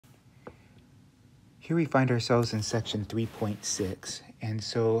here we find ourselves in section 3.6. And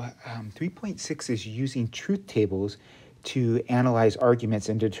so 3.6 is using truth tables to analyze arguments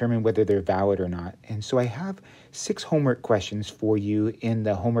and determine whether they're valid or not. And so I have 6 homework questions for you in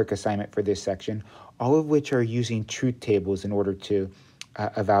the homework assignment for this section, all of which are using truth tables in order to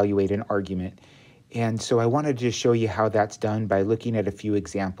evaluate an argument. And so I wanted to show you how that's done by looking at a few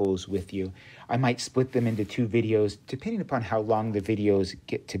examples with you. I might split them into 2 videos, depending upon how long the videos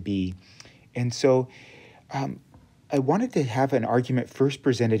get to be. And so I wanted to have an argument first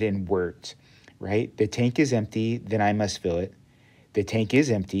presented in words, right? The tank is empty, then I must fill it. The tank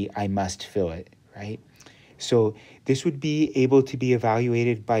is empty, I must fill it, right? So this would be able to be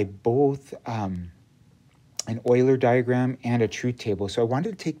evaluated by both an Euler diagram and a truth table. So I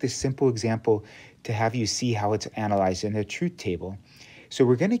wanted to take this simple example to have you see how it's analyzed in a truth table. So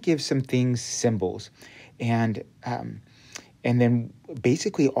we're going to give some things symbols, and then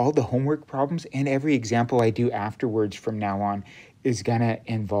basically all the homework problems and every example I do afterwards from now on is going to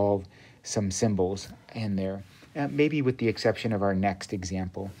involve some symbols in there, maybe with the exception of our next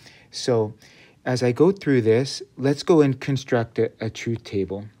example. So as I go through this, let's go and construct a truth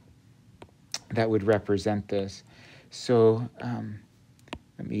table that would represent this. So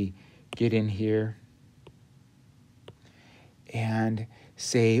let me get in here and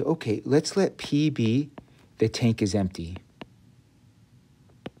say, okay, let's let P be the tank is empty.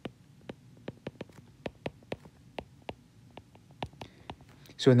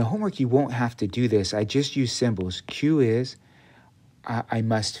 So in the homework, you won't have to do this. I just use symbols. Q is, I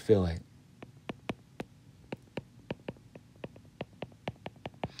must fill it.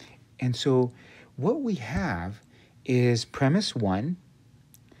 And so what we have is premise 1,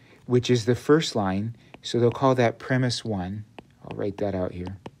 which is the first line. So they'll call that premise 1. I'll write that out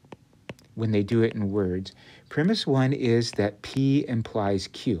here when they do it in words. Premise 1 is that P implies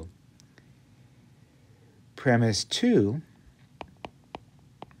Q. Premise 2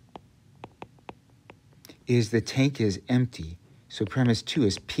 is the tank is empty. So premise 2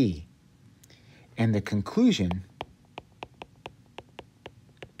 is P. And the conclusion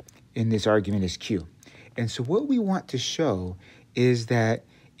in this argument is Q. And so what we want to show is that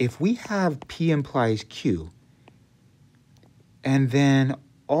if we have P implies Q, and then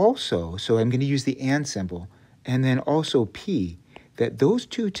also, so I'm going to use the and symbol, and then also P, that those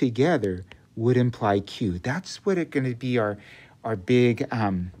two together would imply Q. That's what it's going to be our big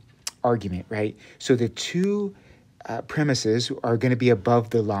argument, right? So the two premises are going to be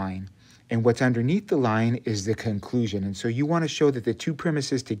above the line, and what's underneath the line is the conclusion. And so you want to show that the two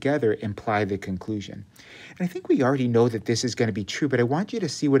premises together imply the conclusion. And I think we already know that this is going to be true, but I want you to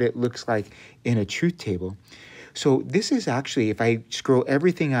see what it looks like in a truth table. So this is actually, if I scroll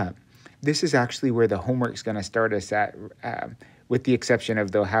everything up, this is actually where the homework's going to start us at, with the exception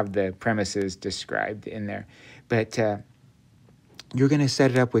of they'll have the premises described in there. But you're going to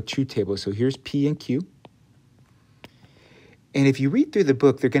set it up with truth tables. So here's P and Q. And if you read through the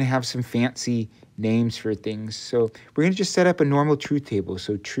book, they're going to have some fancy names for things. So we're going to just set up a normal truth table.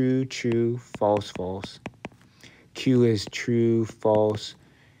 So true, true, false, false. Q is true, false,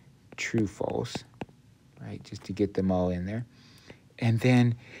 true, false, right? Just to get them all in there. And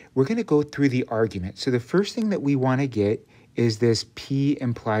then we're going to go through the argument. So the first thing that we want to get is this P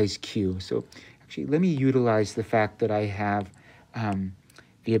implies Q. So actually, let me utilize the fact that I have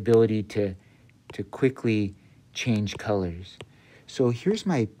the ability to quickly change colors. So here's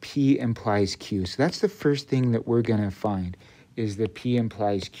my P implies Q. So that's the first thing that we're going to find is the P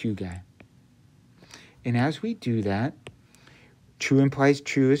implies Q guy. And as we do that, true implies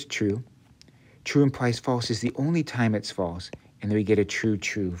true is true. True implies false is the only time it's false. And then we get a true,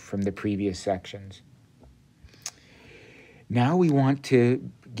 true from the previous sections. Now we want to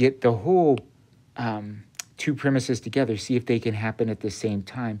get the whole two premises together, see if they can happen at the same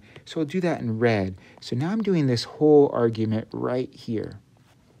time. So I'll do that in red. So now I'm doing this whole argument right here.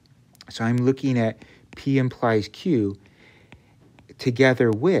 So I'm looking at P implies Q together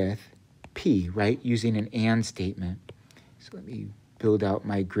with P, right, using an and statement. So let me build out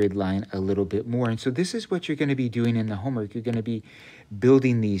my grid line a little bit more. And so this is what you're going to be doing in the homework. You're going to be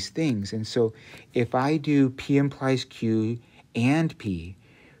building these things. And so if I do P implies Q and P,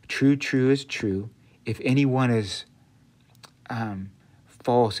 true, true is true. If any one is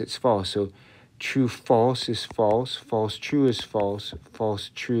false, it's false. So true, false is false. False, true is false. False,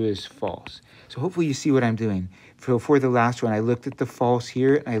 true is false. So hopefully you see what I'm doing. For the last one, I looked at the false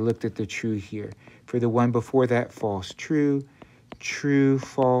here, and I looked at the true here. For the one before that, false, true, true,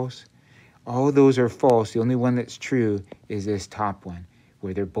 false. All of those are false. The only one that's true is this top one,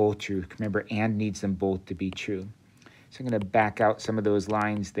 where they're both true. Remember, and needs them both to be true. So I'm going to back out some of those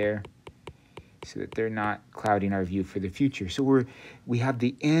lines there. so that they're not clouding our view for the future. So we have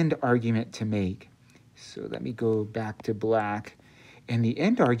the end argument to make. So let me go back to black. And the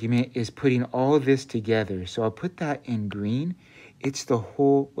end argument is putting all of this together. So I'll put that in green. It's the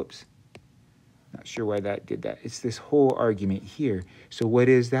whole, whoops, not sure why that did that. It's this whole argument here. So what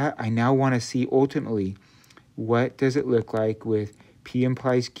is that? I now want to see ultimately what does it look like with P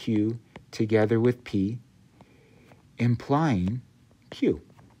implies Q together with P implying Q.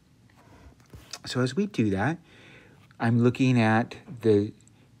 So as we do that, I'm looking at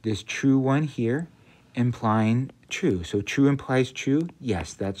this true one here implying true. So true implies true.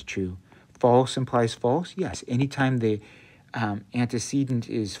 Yes, that's true. False implies false. Yes, anytime the antecedent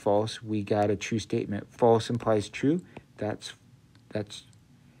is false, we got a true statement. False implies true. That's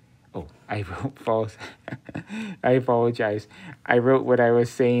oh, I wrote false. I apologize. I wrote what I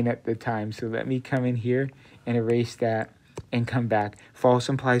was saying at the time. So let me come in here and erase that and come back. False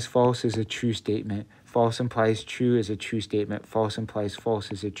implies false is a true statement. False implies true is a true statement. False implies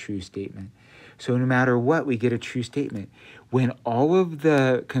false is a true statement. So no matter what, we get a true statement. When all of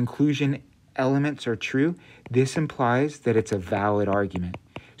the conclusion elements are true, this implies that it's a valid argument.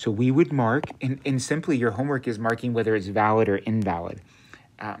 So we would mark, and simply your homework is marking whether it's valid or invalid.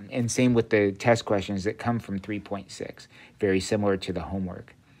 And same with the test questions that come from 3.6, very similar to the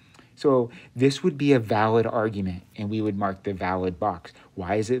homework. So this would be a valid argument, and we would mark the valid box.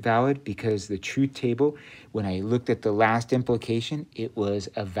 Why is it valid? Because the truth table, when I looked at the last implication, it was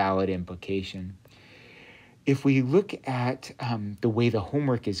a valid implication. If we look at the way the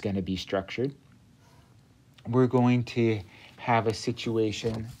homework is going to be structured, we're going to have a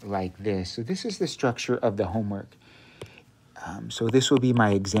situation like this. So this is the structure of the homework. So this will be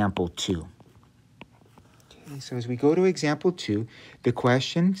my example 2. Okay, so as we go to example 2, the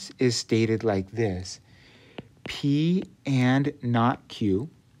question is stated like this. P and not Q.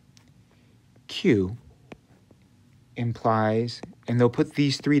 Q implies, and they'll put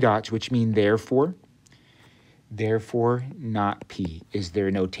these 3 dots, which mean therefore. Therefore, not P is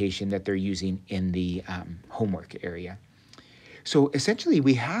their notation that they're using in the homework area. So essentially,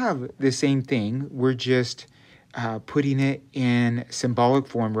 we have the same thing. We're just putting it in symbolic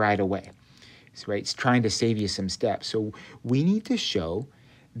form right away. So, right, it's trying to save you some steps. So we need to show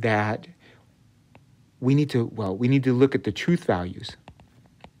that we need to look at the truth values.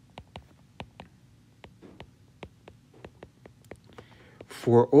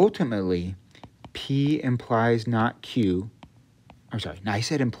 For ultimately, P implies not Q. I'm sorry, no, I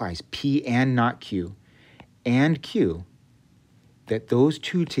said implies P and not Q, and Q, that those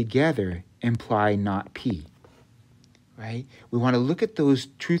two together imply not P. Right? We want to look at those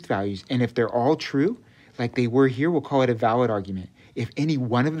truth values, and if they're all true, like they were here, we'll call it a valid argument. If any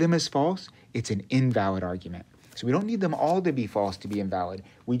one of them is false, it's an invalid argument. So we don't need them all to be false to be invalid.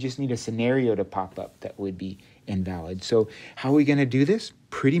 We just need a scenario to pop up that would be invalid. So how are we going to do this?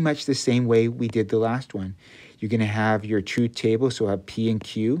 Pretty much the same way we did the last one. You're going to have your truth table, so have P and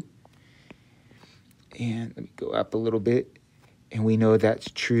Q. And let me go up a little bit. And we know that's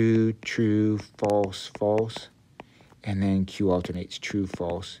true, true, false, false. And then Q alternates true,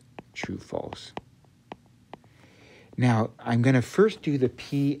 false, true, false. Now, I'm going to first do the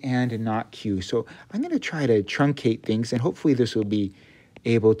P and not Q. So I'm going to try to truncate things, and hopefully this will be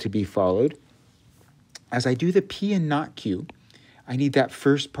able to be followed. As I do the P and not Q, I need that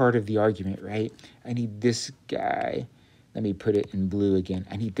first part of the argument, right? I need this guy. Let me put it in blue again.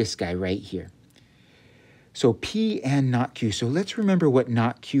 I need this guy right here. So P and not Q. So let's remember what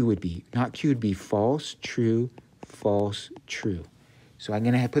not Q would be. Not Q would be false, true, false, true. So I'm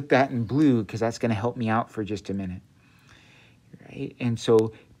going to put that in blue because that's going to help me out for just a minute. Right? And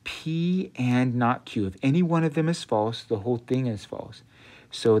so P and not Q. If any one of them is false, the whole thing is false.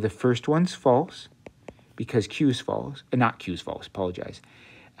 So the first one's false because Q is false. Not Q is false, apologize.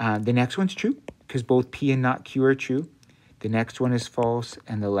 The next one's true because both P and not Q are true. The next one is false,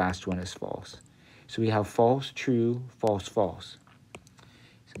 and the last one is false. So we have false, true, false, false.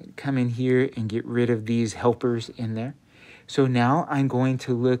 So I'm going to come in here and get rid of these helpers in there. So now I'm going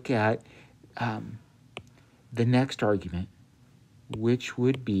to look at the next argument, which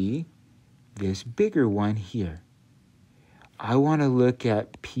would be this bigger one here. I want to look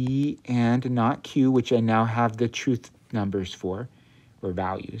at P and not Q, which I now have the truth numbers for, or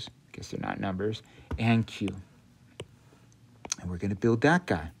values. I guess they're not numbers, and Q. And we're going to build that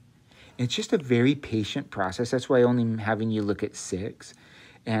guy. And it's just a very patient process. That's why I'm only having you look at 6.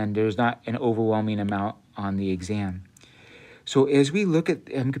 And there's not an overwhelming amount on the exam. So as we look at,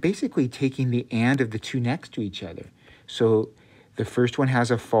 I'm basically taking the and of the two next to each other. So the first one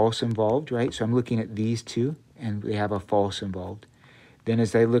has a false involved, right? So I'm looking at these two, and they have a false involved. Then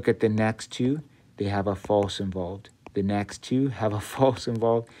as I look at the next two, they have a false involved. The next two have a false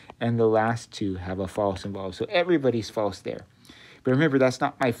involved, and the last two have a false involved. So everybody's false there. But remember, that's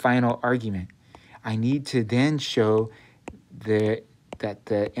not my final argument. I need to then show that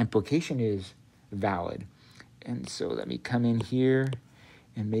the implication is valid. And so let me come in here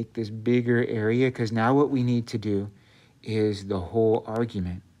and make this bigger area, because now what we need to do is the whole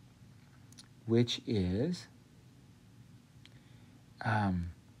argument, which is,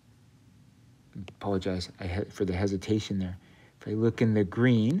 apologize for the hesitation there. If I look in the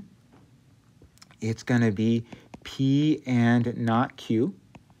green, it's going to be P and not Q.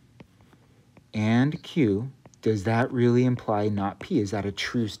 And Q, does that really imply not P? Is that a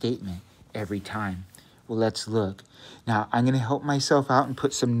true statement every time? Well, let's look. Now, I'm going to help myself out and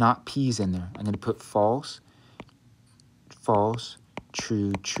put some not P's in there. I'm going to put false, false,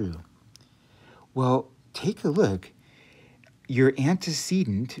 true, true. Well, take a look. Your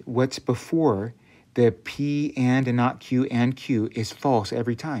antecedent, what's before the P and not Q and Q, is false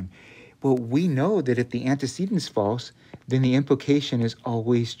every time. Well, we know that if the antecedent is false, then the implication is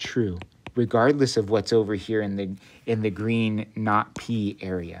always true, regardless of what's over here in the green not P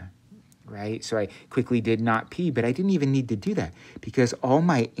area, right? So I quickly did not P, but I didn't even need to do that because all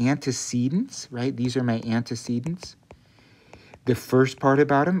my antecedents, right? These are my antecedents. The first part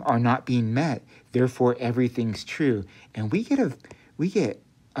about them are not being met. Therefore, everything's true. And we get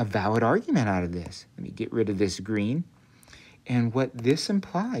a valid argument out of this. Let me get rid of this green. And what this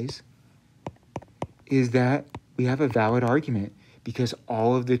implies is that we have a valid argument because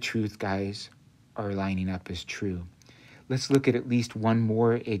all of the truth guys are lining up as true. Let's look at least one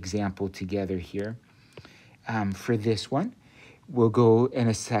more example together here. For this one, we'll go in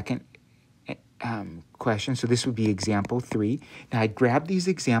a second question. So this would be example 3. Now I grabbed these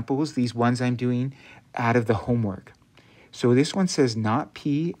examples, these ones I'm doing out of the homework. So this one says not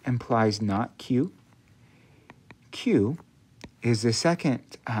P implies not Q. Q is the second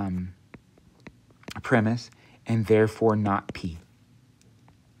premise and therefore not P.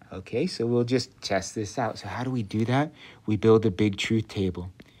 Okay, so we'll just test this out. So how do we do that? We build a big truth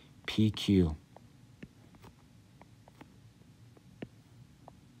table, PQ.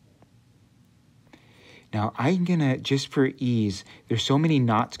 Now I'm gonna, just for ease, there's so many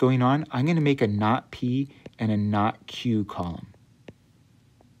nots going on, I'm gonna make a not P and a not Q column.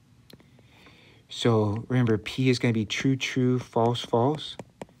 So remember, P is gonna be true, true, false, false.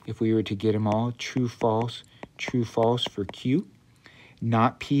 If we were to get them all, true, false for Q.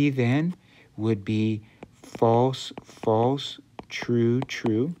 Not P then would be false, false, true,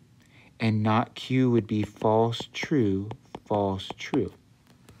 true. And not Q would be false, true, false, true.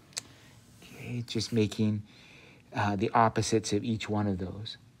 Okay, just making the opposites of each one of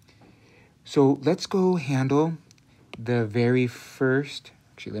those. So let's go handle the very first,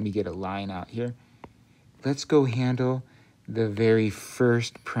 actually let me get a line out here. Let's go handle the very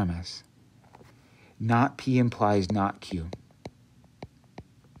first premise. Not P implies not Q.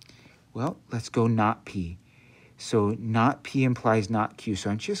 Well, let's go not P. So not P implies not Q. So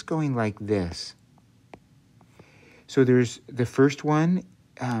I'm just going like this. So there's the first one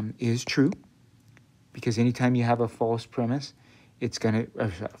is true, because anytime you have a false premise, it's going to, a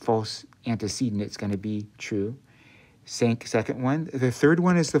false antecedent, it's going to be true. Second one, the third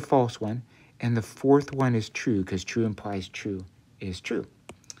one is the false one, and the fourth one is true, because true implies true is true.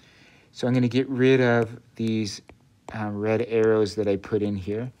 So I'm going to get rid of these red arrows that I put in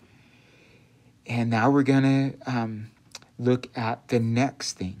here. And now we're going to look at the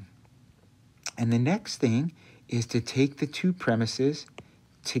next thing. And the next thing is to take the two premises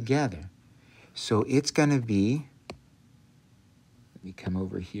together. So it's going to be, let me come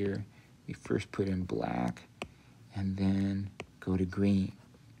over here. We first put in black and then go to green.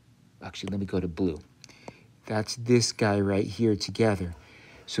 Actually, let me go to blue. That's this guy right here together.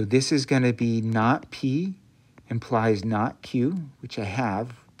 So this is going to be not P implies not Q, which I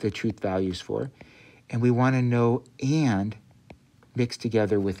have the truth values for. And we want to know and mixed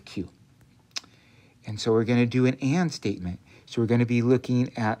together with Q. And so we're going to do an and statement. So we're going to be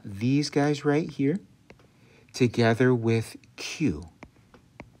looking at these guys right here together with Q.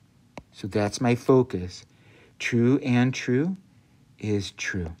 So that's my focus. True and true is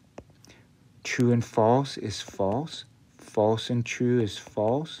true. True and false is false. False and true is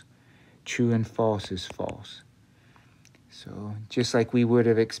false. True and false is false. So just like we would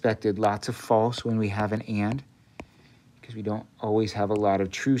have expected lots of false when we have an and, because we don't always have a lot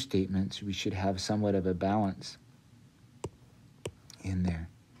of true statements, we should have somewhat of a balance in there.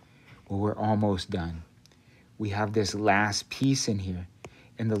 Well, we're almost done. We have this last piece in here.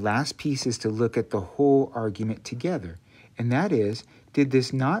 And the last piece is to look at the whole argument together. And that is did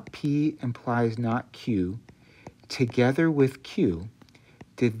this not P implies not Q together with Q,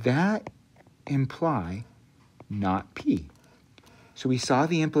 did that imply not P? So we saw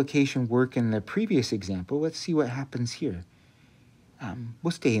the implication work in the previous example. Let's see what happens here.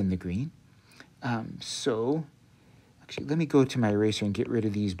 We'll stay in the green. So actually, let me go to my eraser and get rid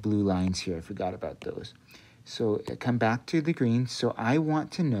of these blue lines here. I forgot about those. So I come back to the green. So I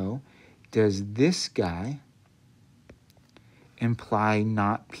want to know, does this guy imply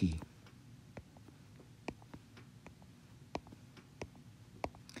not P?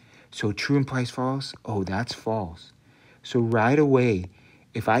 So true implies false? Oh, that's false. So right away,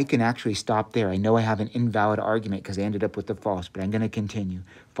 if I can actually stop there, I know I have an invalid argument because I ended up with the false, but I'm going to continue.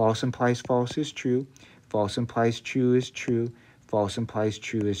 False implies false is true. False implies true is true. False implies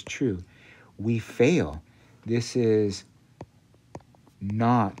true is true. We fail. This is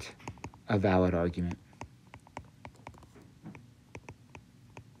not a valid argument.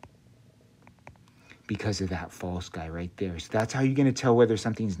 Because of that false guy right there. So that's how you're going to tell whether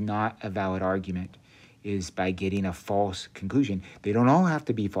something's not a valid argument, is by getting a false conclusion. They don't all have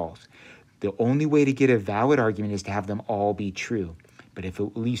to be false. The only way to get a valid argument is to have them all be true. But if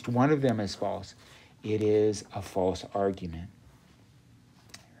at least one of them is false, it is a false argument.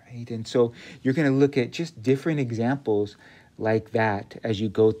 Right? And so you're going to look at just different examples like that as you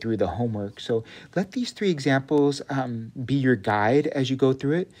go through the homework. So let these three examples be your guide as you go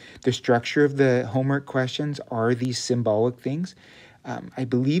through it. The structure of the homework questions are these symbolic things. I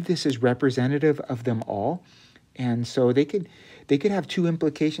believe this is representative of them all. And so they could have two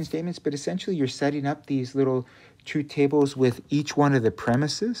implication statements, but essentially you're setting up these little truth tables with each one of the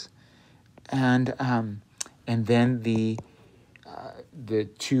premises, and then the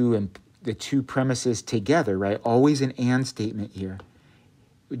two premises together, right? Always an and statement here.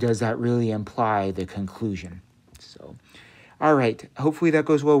 Does that really imply the conclusion? So, all right. Hopefully that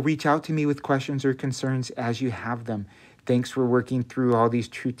goes well. Reach out to me with questions or concerns as you have them. Thanks for working through all these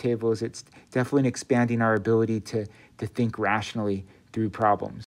truth tables. It's definitely expanding our ability to think rationally through problems.